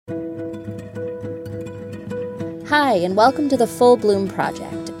Hi, and welcome to the Full Bloom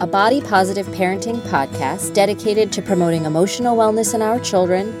Project, a body-positive parenting podcast dedicated to promoting emotional wellness in our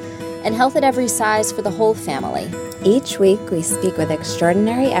children and health at every size for the whole family. Each week, we speak with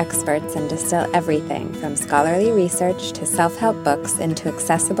extraordinary experts and distill everything from scholarly research to self-help books into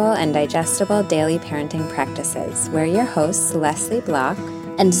accessible and digestible daily parenting practices. We're your hosts, Leslie Block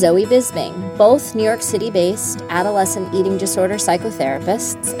and Zoe Bisbing, both New York City-based adolescent eating disorder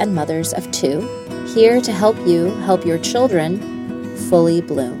psychotherapists and mothers of two, here to help you help your children fully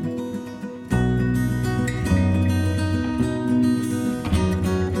bloom.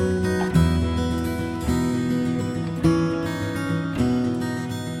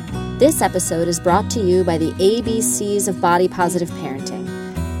 This episode is brought to you by the ABCs of Body Positive Parenting.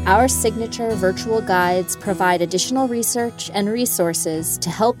 Our signature virtual guides provide additional research and resources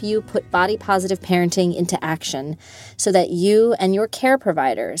to help you put body positive parenting into action so that you and your care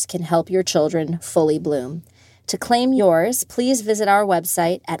providers can help your children fully bloom. To claim yours, please visit our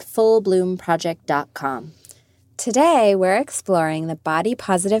website at fullbloomproject.com. Today, we're exploring the body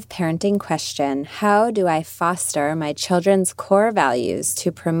positive parenting question, how do I foster my children's core values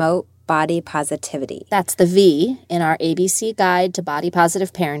to promote body positivity? That's the V in our ABC Guide to Body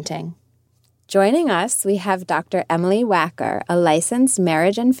Positive Parenting. Joining us, we have Dr. Emily Wacker, a licensed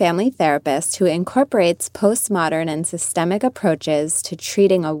marriage and family therapist who incorporates postmodern and systemic approaches to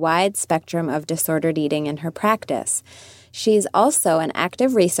treating a wide spectrum of disordered eating in her practice. She's also an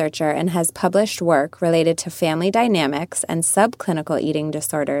active researcher and has published work related to family dynamics and subclinical eating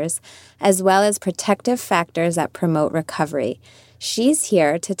disorders, as well as protective factors that promote recovery. She's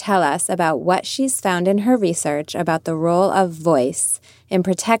here to tell us about what she's found in her research about the role of voice in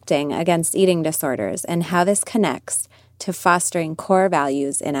protecting against eating disorders and how this connects to fostering core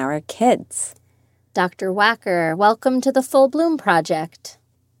values in our kids. Dr. Wacker, welcome to the Full Bloom Project.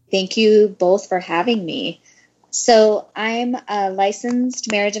 Thank you both for having me. So I'm a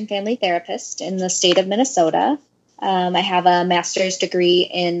licensed marriage and family therapist in the state of Minnesota. I have a master's degree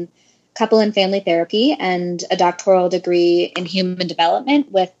in couple and family therapy and a doctoral degree in human development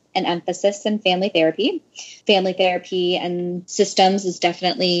with an emphasis in family therapy. Family therapy and systems is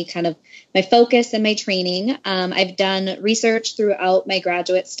definitely kind of my focus and my training. I've done research throughout my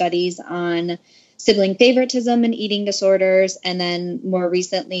graduate studies on sibling favoritism and eating disorders. And then more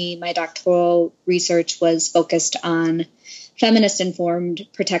recently, my doctoral research was focused on feminist-informed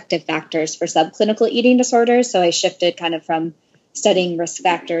protective factors for subclinical eating disorders. So I shifted kind of from studying risk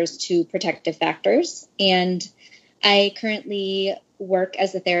factors to protective factors. And I currently work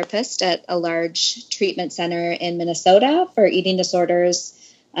as a therapist at a large treatment center in Minnesota for eating disorders.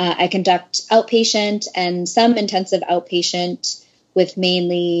 I conduct outpatient and some intensive outpatient with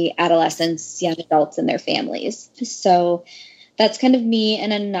mainly adolescents, young adults, and their families. So that's kind of me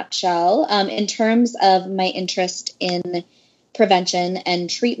in a nutshell. In terms of my interest in prevention and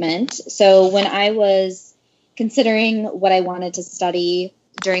treatment, so when I was considering what I wanted to study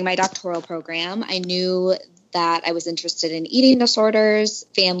during my doctoral program, I knew that I was interested in eating disorders,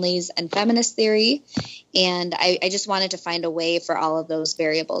 families, and feminist theory, and I just wanted to find a way for all of those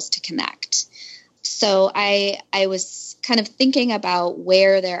variables to connect. So I was kind of thinking about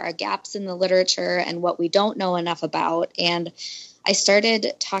where there are gaps in the literature and what we don't know enough about, and I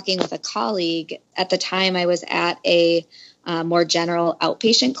started talking with a colleague. At the time, I was at a more general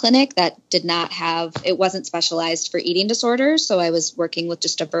outpatient clinic that did not have, it wasn't specialized for eating disorders. So I was working with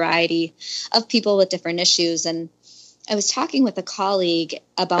just a variety of people with different issues. And I was talking with a colleague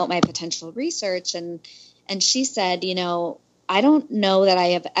about my potential research. And she said, I don't know that I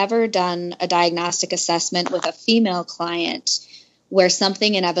have ever done a diagnostic assessment with a female client where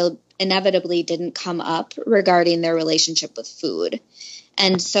something inevitably didn't come up regarding their relationship with food.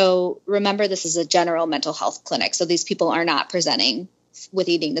 And so remember, this is a general mental health clinic. So these people are not presenting with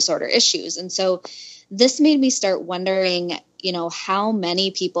eating disorder issues. And so this made me start wondering, how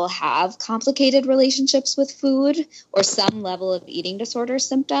many people have complicated relationships with food or some level of eating disorder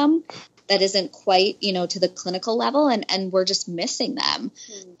symptom that isn't quite, to the clinical level, and we're just missing them.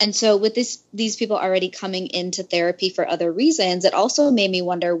 And so with these people already coming into therapy for other reasons, it also made me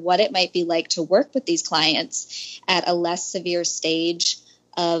wonder what it might be like to work with these clients at a less severe stage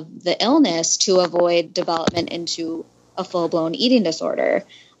of the illness to avoid development into a full-blown eating disorder.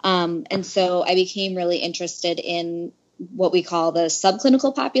 And so I became really interested in what we call the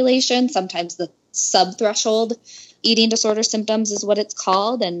subclinical population. Sometimes the subthreshold eating disorder symptoms is what it's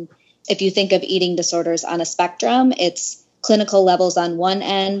called. And if you think of eating disorders on a spectrum, it's clinical levels on one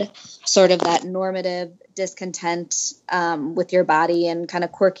end, sort of that normative discontent with your body and kind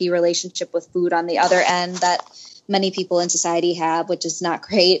of quirky relationship with food on the other end that many people in society have, which is not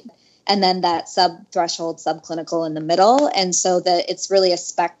great. and then that sub-threshold, subclinical in the middle. And so that it's really a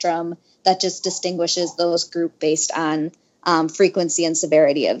spectrum that just distinguishes those group based on frequency and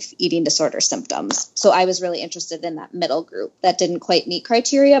severity of eating disorder symptoms. So I was really interested in that middle group that didn't quite meet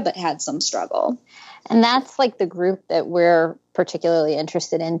criteria, but had some struggle. And that's like the group that we're particularly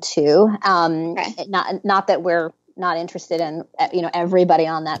interested in too. Okay. Not that we're not interested in, everybody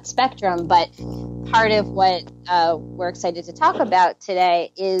on that spectrum, but part of what we're excited to talk about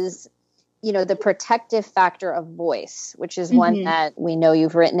today is, the protective factor of voice, which is one that we know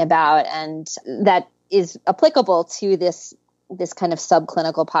you've written about, and that is applicable to this kind of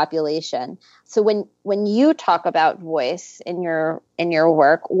subclinical population. So when you talk about voice in your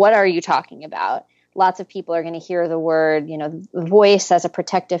work, what are you talking about? Lots of people are going to hear the word, voice as a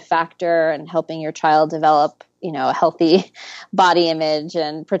protective factor and helping your child develop, a healthy body image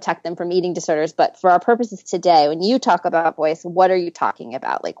and protect them from eating disorders. But for our purposes today, when you talk about voice, what are you talking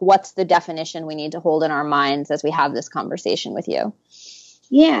about? Like, what's the definition we need to hold in our minds as we have this conversation with you?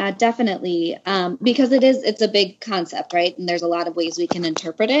 Yeah, definitely. Because it's a big concept, right? And there's a lot of ways we can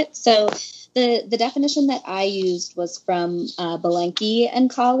interpret it. So the definition that I used was from Belenke and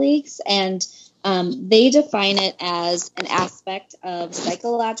colleagues, and they define it as an aspect of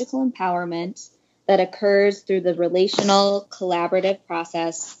psychological empowerment that occurs through the relational, collaborative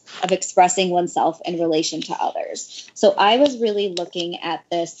process of expressing oneself in relation to others. So I was really looking at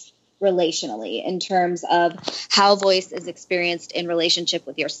this relationally in terms of how voice is experienced in relationship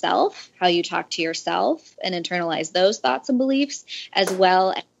with yourself, how you talk to yourself and internalize those thoughts and beliefs, as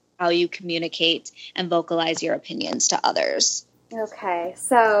well as how you communicate and vocalize your opinions to others. Okay,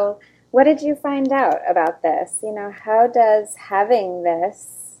 so what did you find out about this? How does having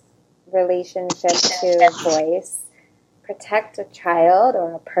this relationship to voice protect a child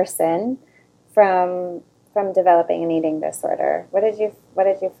or a person from developing an eating disorder? What did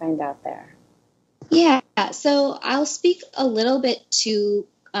you find out there? Yeah, so I'll speak a little bit to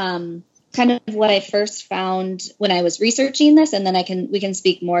kind of what I first found when I was researching this, and then we can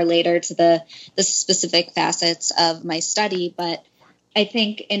speak more later to the specific facets of my study. But I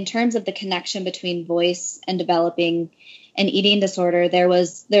think in terms of the connection between voice and developing an eating disorder, there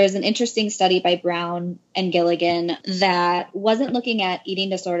was an interesting study by Brown and Gilligan that wasn't looking at eating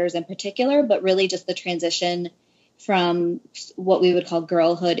disorders in particular, but really just the transition from what we would call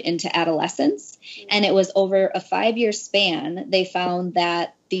girlhood into adolescence. And it was over a 5-year span, they found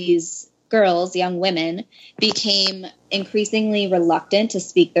that these girls, young women, became increasingly reluctant to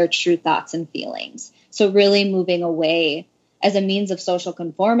speak their true thoughts and feelings. So really moving away as a means of social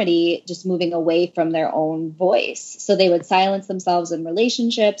conformity, just moving away from their own voice. So they would silence themselves in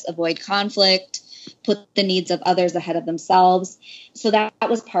relationships, avoid conflict, put the needs of others ahead of themselves. So that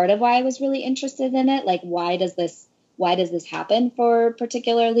was part of why I was really interested in it. Like, why does this happen for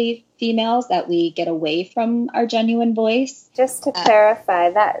particularly females, that we get away from our genuine voice? Just to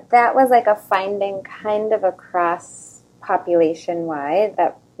clarify, that was like a finding kind of across population-wide,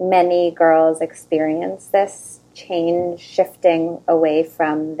 that many girls experience this change, shifting away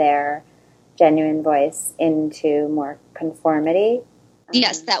from their genuine voice into more conformity.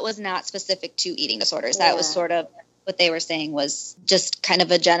 Yes, that was not specific to eating disorders. That was sort of what they were saying was just kind of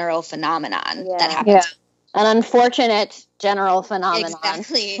a general phenomenon that happens. Yeah. An unfortunate general phenomenon.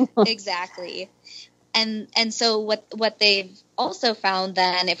 Exactly. And so what they've also found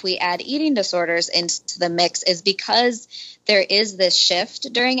then, if we add eating disorders into the mix, is because there is this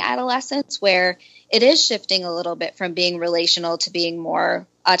shift during adolescence where it is shifting a little bit from being relational to being more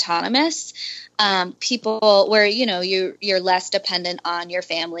autonomous. People where, you're less dependent on your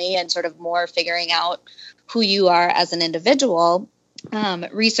family and sort of more figuring out who you are as an individual.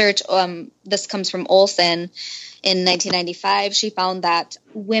 Research, this comes from Olson in 1995. She found that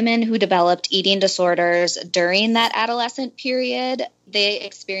women who developed eating disorders during that adolescent period, they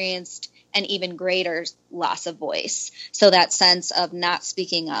experienced an even greater loss of voice. So that sense of not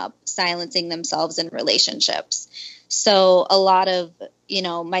speaking up, silencing themselves in relationships. So a lot of,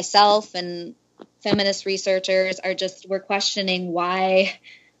 myself and feminist researchers we're questioning, why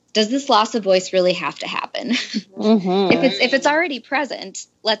does this loss of voice really have to happen? Mm-hmm. If it's already present,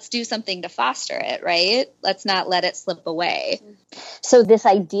 let's do something to foster it, right? Let's not let it slip away. So this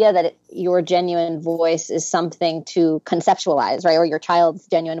idea that your genuine voice is something to conceptualize, right? Or your child's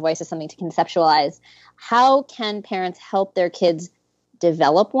genuine voice is something to conceptualize. How can parents help their kids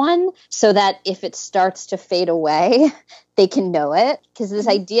develop one so that if it starts to fade away, they can know it? Because this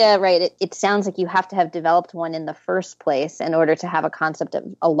idea, right, it sounds like you have to have developed one in the first place in order to have a concept of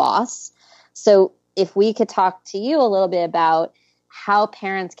a loss. So if we could talk to you a little bit about how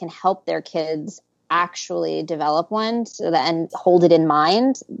parents can help their kids actually develop one and hold it in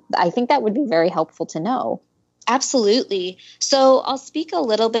mind, I think that would be very helpful to know. Absolutely. So I'll speak a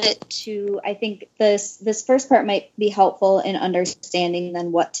little bit to, I think this first part might be helpful in understanding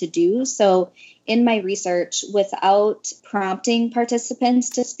then what to do. So in my research, without prompting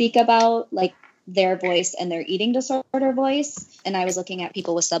participants to speak about like their voice and their eating disorder voice, and I was looking at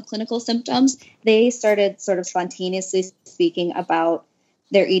people with subclinical symptoms, they started sort of spontaneously speaking about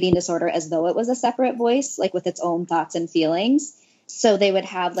their eating disorder as though it was a separate voice, like with its own thoughts and feelings. So they would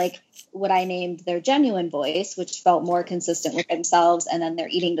have like what I named their genuine voice, which felt more consistent with themselves, and then their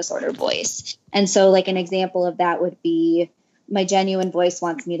eating disorder voice. And so like an example of that would be, my genuine voice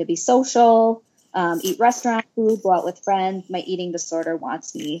wants me to be social, eat restaurant food, go out with friends. My eating disorder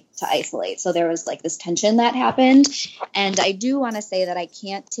wants me to isolate. So there was like this tension that happened. And I do want to say that I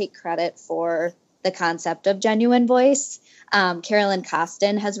can't take credit for the concept of genuine voice. Carolyn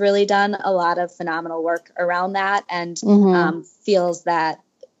Costin has really done a lot of phenomenal work around that, and feels that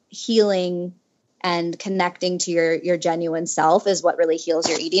healing and connecting to your genuine self is what really heals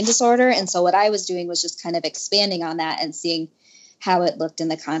your eating disorder. And so what I was doing was just kind of expanding on that and seeing how it looked in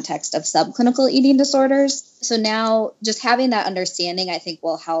the context of subclinical eating disorders. So now just having that understanding, I think,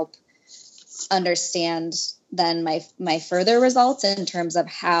 will help understand then my further results in terms of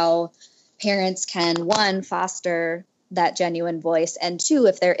how parents can, one, foster that genuine voice, and two,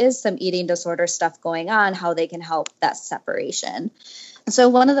 if there is some eating disorder stuff going on, how they can help that separation. So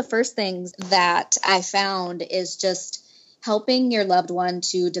one of the first things that I found is just helping your loved one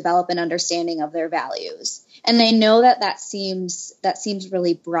to develop an understanding of their values. And I know that seems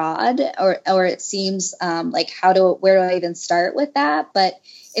really broad, or it seems like where do I even start with that? But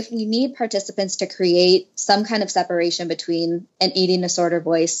if we need participants to create some kind of separation between an eating disorder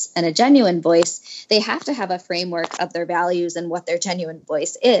voice and a genuine voice, they have to have a framework of their values and what their genuine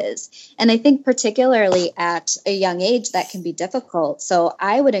voice is. And I think particularly at a young age, that can be difficult. So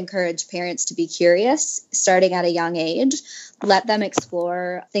I would encourage parents to be curious starting at a young age. Let them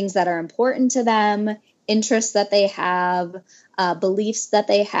explore things that are important to them, interests that they have, beliefs that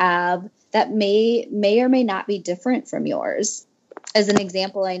they have that may or may not be different from yours. As an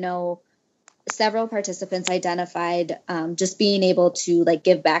example, I know several participants identified just being able to like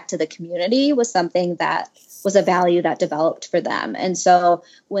give back to the community was something that was a value that developed for them. And so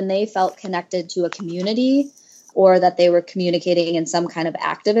when they felt connected to a community, or that they were communicating in some kind of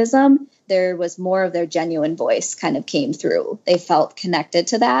activism, there was more of their genuine voice kind of came through. They felt connected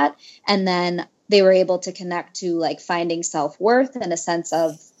to that. And then they were able to connect to like finding self-worth and a sense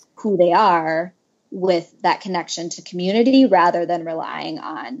of who they are with that connection to community, rather than relying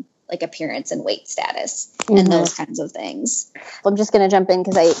on like appearance and weight status and those kinds of things. I'm just going to jump in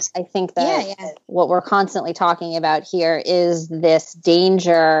because I think that what we're constantly talking about here is this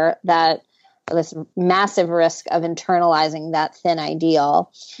danger, that this massive risk of internalizing that thin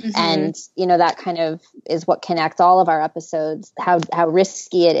ideal. And, that kind of is what connects all of our episodes, how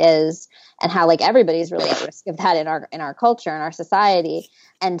risky it is, and how like everybody's really at risk of that in our culture and our society.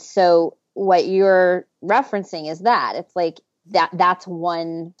 And so what you're referencing is that it's like that's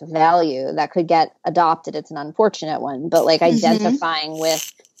one value that could get adopted. It's an unfortunate one, but like identifying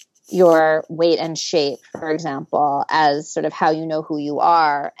with your weight and shape, for example, as sort of how you know who you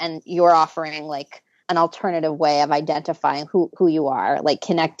are, and you're offering like an alternative way of identifying who you are, like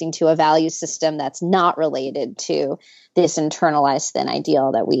connecting to a value system that's not related to this internalized thin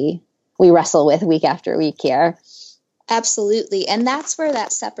ideal that we wrestle with week after week here. Absolutely. And that's where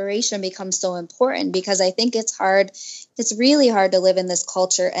that separation becomes so important, because I think it's really hard to live in this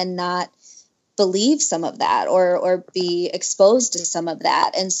culture and not believe some of that or be exposed to some of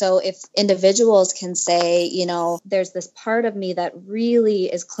that. And so if individuals can say, there's this part of me that really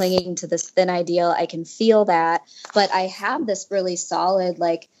is clinging to this thin ideal, I can feel that, but I have this really solid,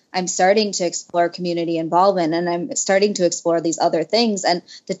 like, I'm starting to explore community involvement and I'm starting to explore these other things, and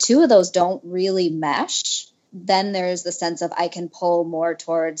the two of those don't really mesh, then there's the sense of I can pull more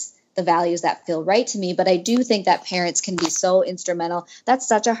towards the values that feel right to me. But I do think that parents can be so instrumental. That's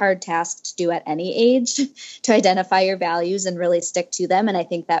such a hard task to do at any age, to identify your values and really stick to them. And I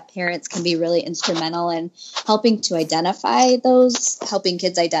think that parents can be really instrumental in helping to identify those, helping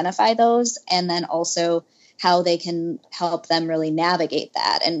kids identify those, and then also how they can help them really navigate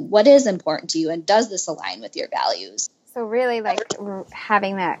that. And what is important to you, and does this align with your values? So really like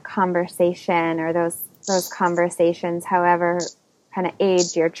having that conversation, or those conversations, however kind of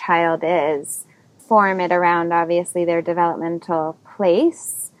age your child is, form it around obviously their developmental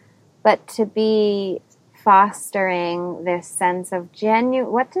place, but to be fostering this sense of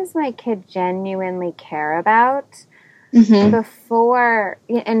what does my kid genuinely care about? before,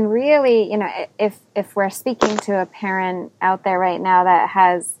 and really, if we're speaking to a parent out there right now that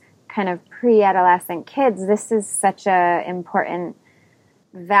has kind of pre-adolescent kids, this is such a important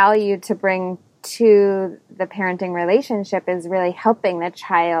value to bring to the parenting relationship, is really helping the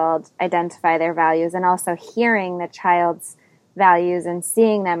child identify their values and also hearing the child's values and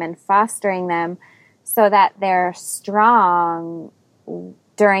seeing them and fostering them so that they're strong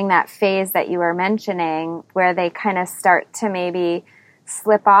during that phase that you were mentioning, where they kind of start to maybe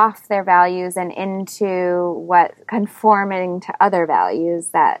slip off their values and into what conforming to other values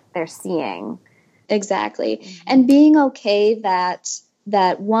that they're seeing. Exactly. And being okay that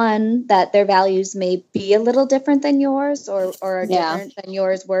their values may be a little different than yours or different than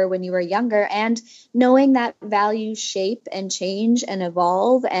yours were when you were younger, and knowing that values shape and change and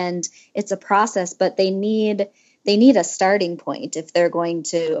evolve, and it's a process, but they need a starting point if they're going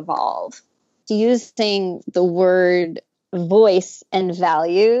to evolve. Using the word voice and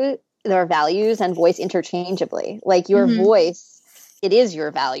value, their values and voice interchangeably, like your voice, it is your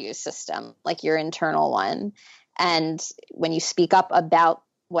value system, like your internal one. And when you speak up about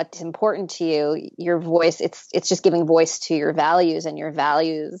what's important to you, your voice, it's just giving voice to your values, and your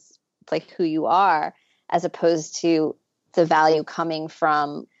values, like who you are, as opposed to the value coming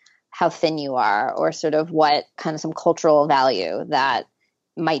from how thin you are, or sort of what kind of some cultural value that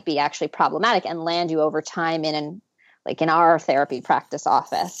might be actually problematic and land you over time in our therapy practice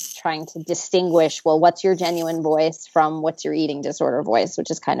office, trying to distinguish, well, what's your genuine voice from what's your eating disorder voice,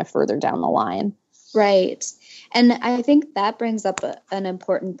 which is kind of further down the line. Right. And I think that brings up an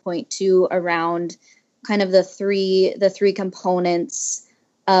important point too, around kind of the three components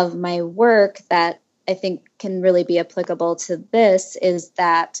of my work that I think can really be applicable to this, is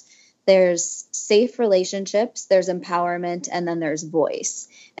that there's safe relationships, there's empowerment, and then there's voice.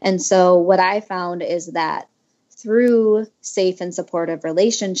 And so what I found is that through safe and supportive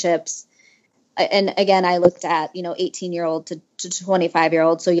relationships, and again, I looked at, 18-year-old to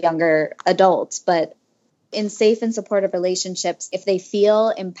 25-year-old, so younger adults, but in safe and supportive relationships, if they feel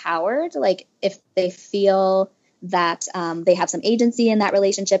empowered, like if they feel that they have some agency in that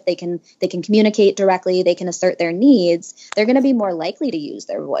relationship, they can communicate directly, they can assert their needs, they're going to be more likely to use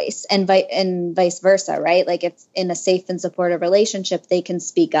their voice, and vice versa, right? Like if in a safe and supportive relationship, they can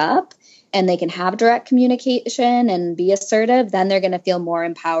speak up and they can have direct communication and be assertive, then they're going to feel more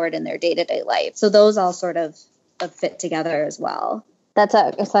empowered in their day-to-day life. So those all sort of fit together as well.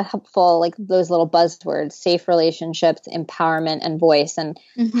 It's a helpful, like those little buzzwords, safe relationships, empowerment, and voice, and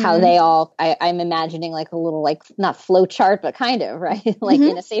how they all, I'm imagining like a little, like not flow chart, but kind of, right? Like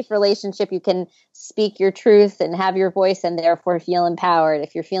in a safe relationship, you can speak your truth and have your voice and therefore feel empowered.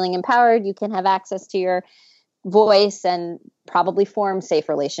 If you're feeling empowered, you can have access to your voice and probably form safe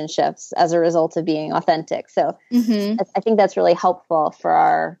relationships as a result of being authentic. So I think that's really helpful for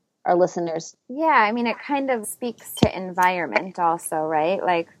our listeners. Yeah, I mean, it kind of speaks to environment also, right?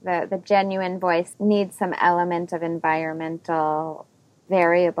 Like the genuine voice needs some element of environmental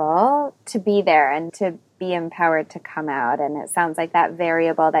variable to be there and to be empowered to come out. And it sounds like that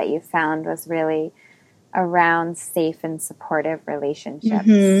variable that you found was really around safe and supportive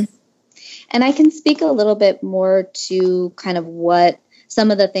relationships. And I can speak a little bit more to kind of what some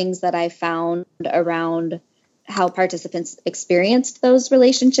of the things that I found around how participants experienced those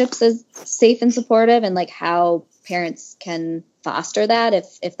relationships as safe and supportive, and like how parents can foster that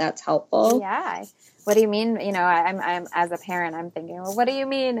if that's helpful. Yeah. What do you mean? I'm as a parent, I'm thinking, well, what do you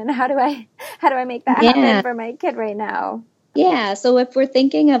mean? And how do I make that happen for my kid right now? Yeah. So if we're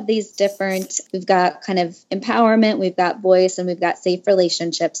thinking of these different, we've got kind of empowerment, we've got voice, and we've got safe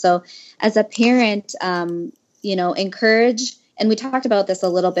relationships. So as a parent, encourage, and we talked about this a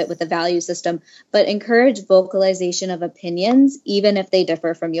little bit with the value system, but encourage vocalization of opinions, even if they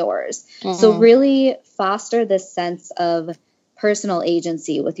differ from yours. So really foster this sense of personal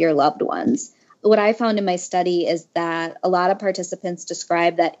agency with your loved ones. What I found in my study is that a lot of participants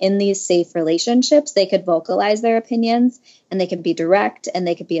describe that in these safe relationships, they could vocalize their opinions, and they could be direct, and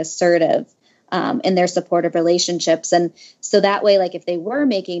they could be assertive in their supportive relationships. And so that way, like if they were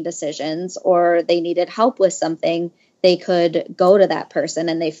making decisions or they needed help with something, they could go to that person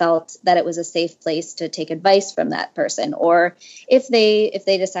and they felt that it was a safe place to take advice from that person. Or if they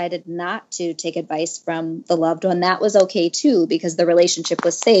decided not to take advice from the loved one, that was okay too, because the relationship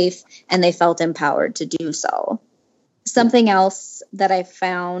was safe and they felt empowered to do so. Something else that I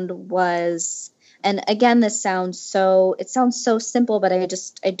found was, and again, it sounds so simple, but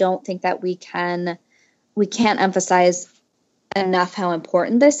I don't think that we can't emphasize enough how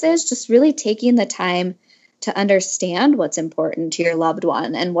important this is. Just really taking the time to understand what's important to your loved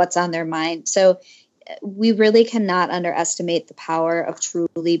one and what's on their mind. So we really cannot underestimate the power of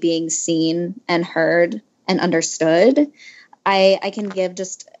truly being seen and heard and understood. I can give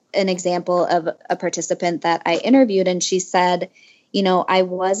just an example of a participant that I interviewed, and she said,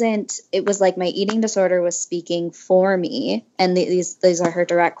 it was like my eating disorder was speaking for me. And these are her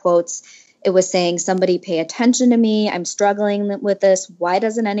direct quotes. It was saying, somebody pay attention to me. I'm struggling with this. Why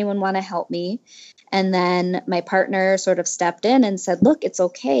doesn't anyone want to help me? And then my partner sort of stepped in and said, look, it's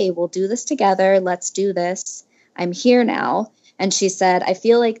okay. We'll do this together. Let's do this. I'm here now. And she said, I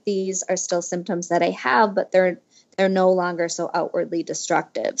feel like these are still symptoms that I have, but they're no longer so outwardly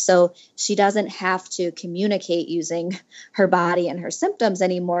destructive. So she doesn't have to communicate using her body and her symptoms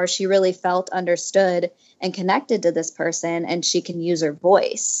anymore. She really felt understood and connected to this person, and she can use her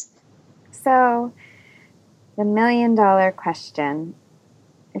voice. So the $1 million question,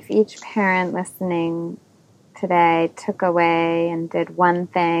 if each parent listening today took away and did one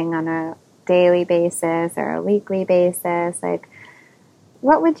thing on a daily basis or a weekly basis, like,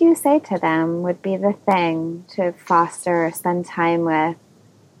 what would you say to them would be the thing to foster or spend time with,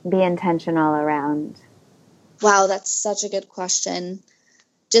 be intentional around? Wow, that's such a good question.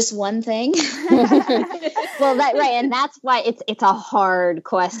 Just one thing? Well, right. And that's why it's a hard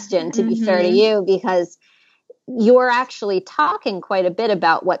question, to be fair to you, because you're actually talking quite a bit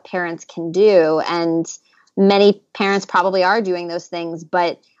about what parents can do. And many parents probably are doing those things,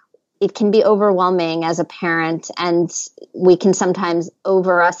 but it can be overwhelming as a parent, and we can sometimes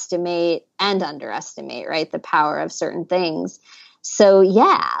overestimate and underestimate, right, the power of certain things. So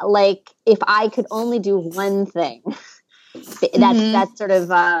yeah, like if I could only do one thing that's sort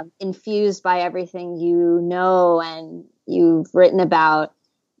of infused by everything you know and you've written about,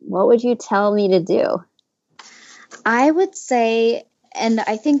 what would you tell me to do? I would say, and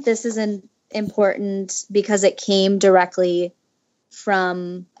I think this is important because it came directly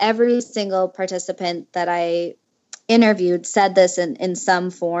from every single participant that I interviewed said this in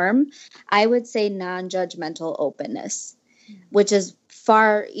some form. I would say non-judgmental openness, which is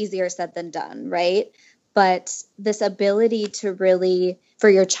far easier said than done, right? But this ability to really, for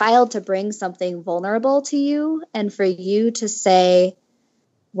your child to bring something vulnerable to you and for you to say,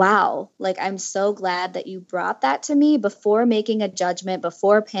 wow, like, I'm so glad that you brought that to me, before making a judgment,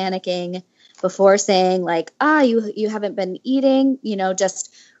 before panicking, before saying like, you haven't been eating,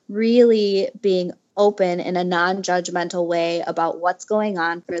 just really being open in a non-judgmental way about what's going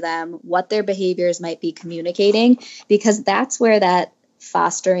on for them, what their behaviors might be communicating, because that's where that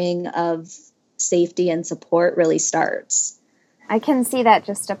fostering of safety and support really starts. I can see that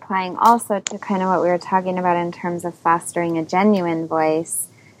just applying also to kind of what we were talking about in terms of fostering a genuine voice.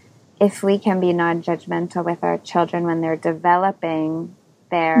 If we can be non-judgmental with our children when they're developing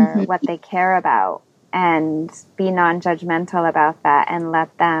what they care about, and be non-judgmental about that and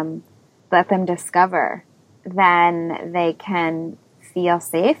let them discover, then they can feel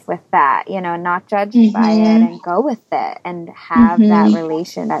safe with that, not judged by it, and go with it and have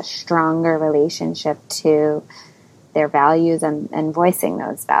that stronger relationship to their values and voicing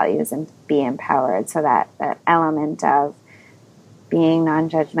those values and be empowered. So that element of being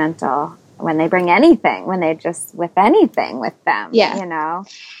non-judgmental when they bring anything, when they're just with anything with them,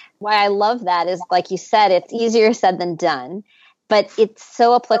 Why I love that is, like you said, it's easier said than done, but it's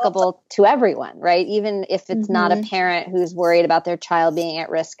so applicable to everyone, right? Even if it's not a parent who's worried about their child being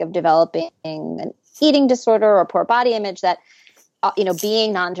at risk of developing an eating disorder or poor body image, that,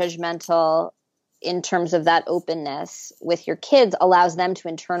 being non-judgmental in terms of that openness with your kids allows them to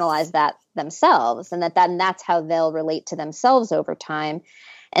internalize that themselves, and that's how they'll relate to themselves over time.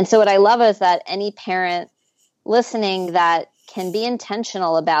 And so what I love is that any parent listening that can be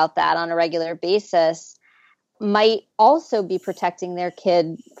intentional about that on a regular basis might also be protecting their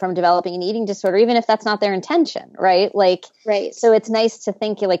kid from developing an eating disorder, even if that's not their intention, right? Right. So it's nice to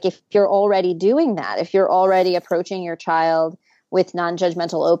think, like, if you're already doing that, if you're already approaching your child with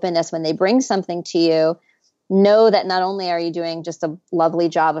non-judgmental openness when they bring something to you, know that not only are you doing just a lovely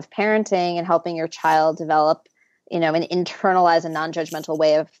job of parenting and helping your child develop, and internalize a non-judgmental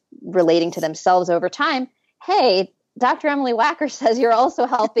way of relating to themselves over time. Hey, Dr. Emily Wacker says you're also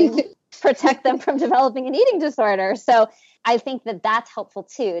helping protect them from developing an eating disorder. So I think that that's helpful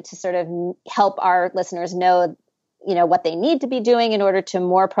too, to sort of help our listeners know, what they need to be doing in order to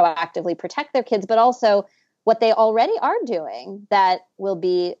more proactively protect their kids, but also what they already are doing that will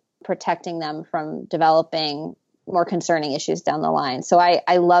be protecting them from developing more concerning issues down the line. So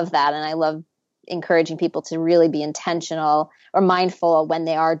I love that. And I love encouraging people to really be intentional or mindful when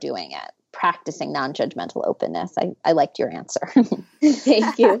they are doing it. practicing non-judgmental openness. I liked your answer.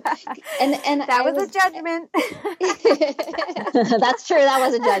 Thank you. And that was a judgment. That's true. That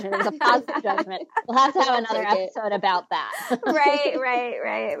was a judgment. It was a positive judgment. We'll have to have another episode about that. Right.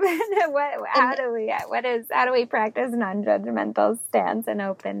 How do we practice non-judgmental stance and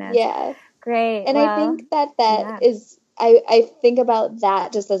openness? Yeah. Great. And I think that is, I think about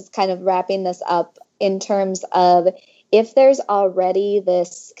that just as kind of wrapping this up in terms of if there's already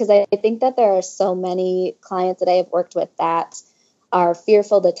this, because I think that there are so many clients that I have worked with that are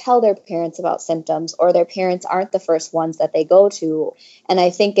fearful to tell their parents about symptoms, or their parents aren't the first ones that they go to. And I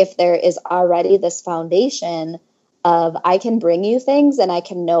think if there is already this foundation of I can bring you things and I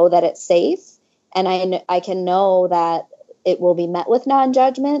can know that it's safe, and I can know that it will be met with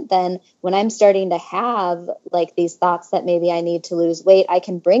non-judgment, then when I'm starting to have like these thoughts that maybe I need to lose weight, I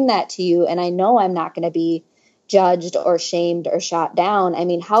can bring that to you and I know I'm not going to be judged or shamed or shot down. I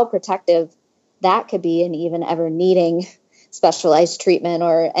mean, how protective that could be, and even ever needing specialized treatment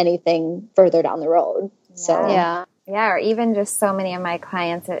or anything further down the road. So yeah, or even just so many of my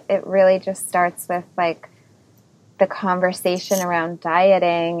clients, it really just starts with like the conversation around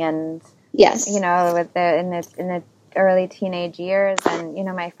dieting, and yes, with in the early teenage years, and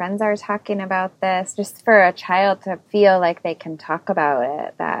my friends are talking about this, just for a child to feel like they can talk about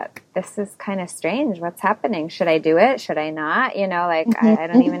it, that this is kind of strange, what's happening, should I do it, should I not, I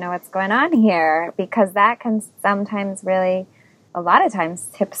don't even know what's going on here, because that can sometimes really, a lot of times,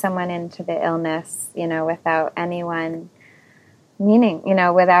 tip someone into the illness, without anyone meaning,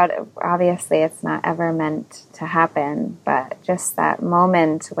 without, obviously it's not ever meant to happen, but just that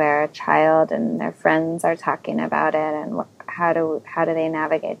moment where a child and their friends are talking about it, and how do they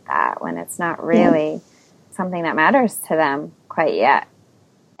navigate that when it's not really something that matters to them quite yet.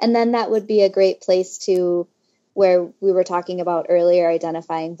 And then that would be a great place to, where we were talking about earlier,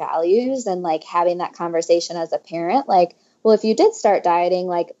 identifying values and like having that conversation as a parent, like, well, if you did start dieting,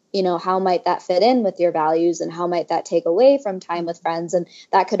 like, how might that fit in with your values, and how might that take away from time with friends? And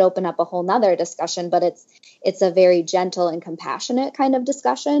that could open up a whole nother discussion, but it's a very gentle and compassionate kind of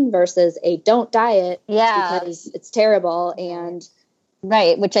discussion versus a don't diet because it's terrible. And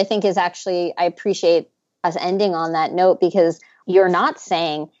right. Which I think is actually, I appreciate us ending on that note, because you're not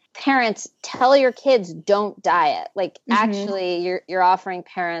saying, parents, tell your kids don't diet. Like actually you're offering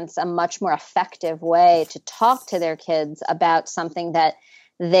parents a much more effective way to talk to their kids about something that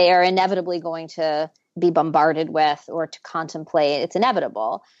they are inevitably going to be bombarded with or to contemplate. It's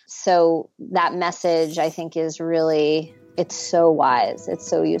inevitable. So that message, I think, is really, it's so wise. It's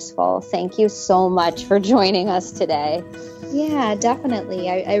so useful. Thank you so much for joining us today. Yeah, definitely.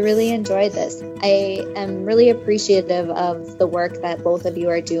 I really enjoyed this. I am really appreciative of the work that both of you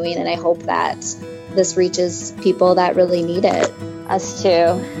are doing, and I hope that this reaches people that really need it. Us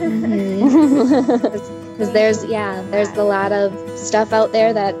too. Because there's a lot of stuff out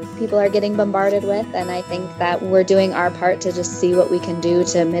there that people are getting bombarded with, and I think that we're doing our part to just see what we can do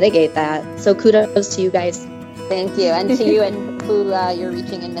to mitigate that. So kudos to you guys. Thank you. And to you and who you're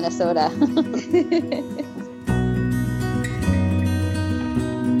reaching in Minnesota.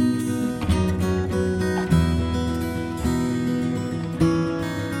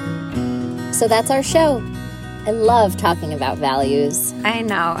 So that's our show. I love talking about values. I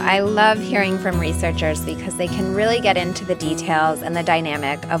know. I love hearing from researchers because they can really get into the details and the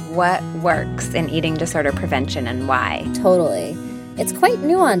dynamic of what works in eating disorder prevention and why. Totally. It's quite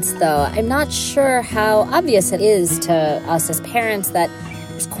nuanced, though. I'm not sure how obvious it is to us as parents that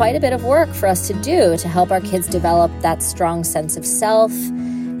there's quite a bit of work for us to do to help our kids develop that strong sense of self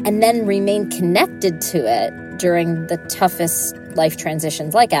and then remain connected to it during the toughest life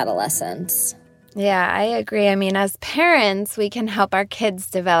transitions like adolescence. Yeah, I agree. I mean, as parents, we can help our kids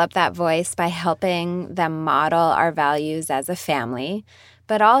develop that voice by helping them model our values as a family,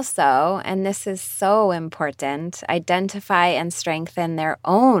 but also, and this is so important, identify and strengthen their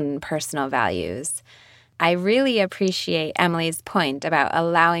own personal values. I really appreciate Emily's point about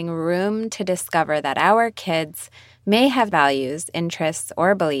allowing room to discover that our kids may have values, interests,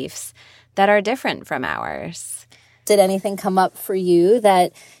 or beliefs that are different from ours. Did anything come up for you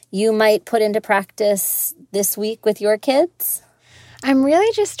that you might put into practice this week with your kids? I'm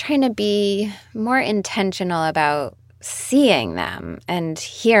really just trying to be more intentional about seeing them and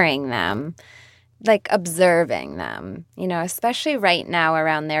hearing them, like observing them, especially right now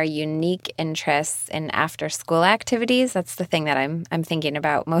around their unique interests in after-school activities. That's the thing that I'm thinking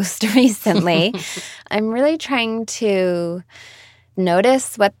about most recently. I'm really trying to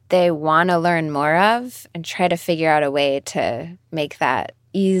notice what they want to learn more of and try to figure out a way to make that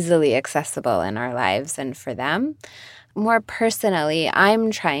easily accessible in our lives and for them. more personally,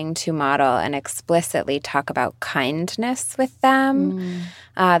 I'm trying to model and explicitly talk about kindness with them.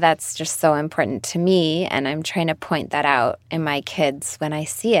 That's just so important to me, and I'm trying to point that out in my kids when I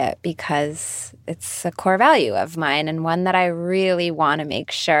see it because it's a core value of mine and one that I really want to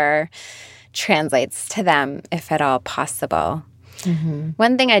make sure translates to them if at all possible.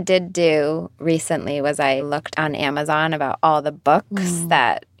 One thing I did do recently was I looked on Amazon about all the books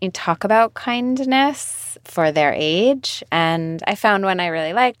that talk about kindness for their age, and I found one I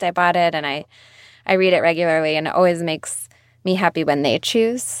really liked. I bought it, and I read it regularly, and it always makes me happy when they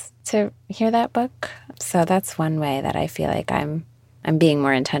choose to hear that book. So that's one way that I feel like I'm being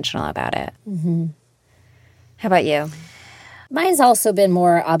more intentional about it. How about you? Mine's also been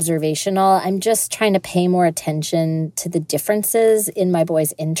more observational. I'm just trying to pay more attention to the differences in my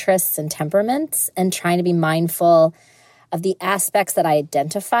boys' interests and temperaments and trying to be mindful of the aspects that I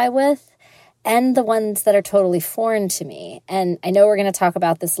identify with and the ones that are totally foreign to me. And I know we're going to talk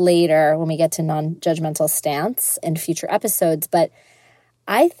about this later when we get to non-judgmental stance in future episodes, but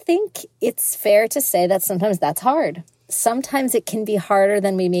I think it's fair to say that sometimes that's hard. Sometimes it can be harder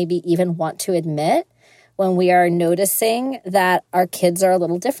than we maybe even want to admit when we are noticing that our kids are a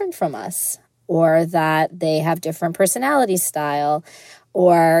little different from us, or that they have different personality style,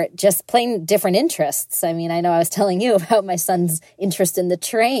 or just plain different interests. I mean, I know I was telling you about my son's interest in the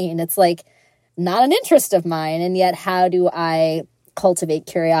train. It's like not an interest of mine, and yet how do I cultivate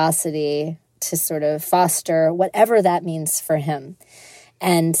curiosity to sort of foster whatever that means for him?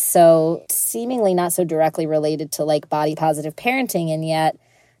 And so seemingly not so directly related to like body positive parenting, and yet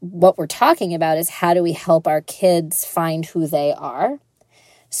what we're talking about is how do we help our kids find who they are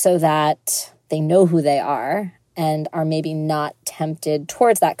so that they know who they are and are maybe not tempted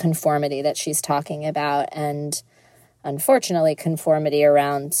towards that conformity that she's talking about, and unfortunately conformity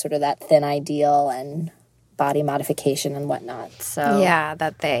around sort of that thin ideal and body modification and whatnot. So yeah,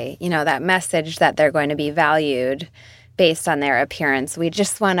 that they, that message that they're going to be valued based on their appearance. We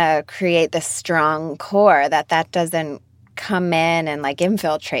just want to create this strong core that doesn't come in and like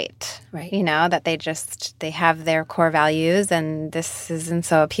infiltrate, right? That they have their core values, and this isn't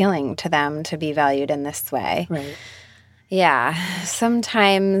so appealing to them to be valued in this way. Right. Yeah.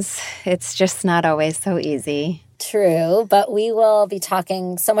 Sometimes it's just not always so easy. True. But we will be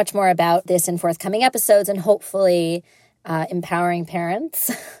talking so much more about this in forthcoming episodes, and hopefully empowering parents,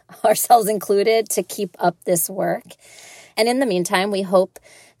 ourselves included, to keep up this work. And in the meantime, we hope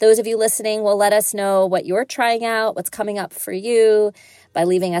those of you listening will let us know what you're trying out, what's coming up for you, by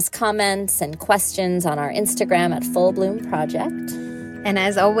leaving us comments and questions on our Instagram at Full Bloom Project. And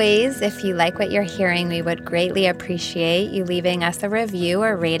as always, if you like what you're hearing, we would greatly appreciate you leaving us a review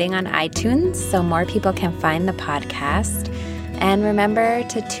or rating on iTunes so more people can find the podcast. And remember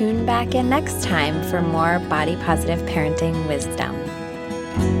to tune back in next time for more body positive parenting wisdom.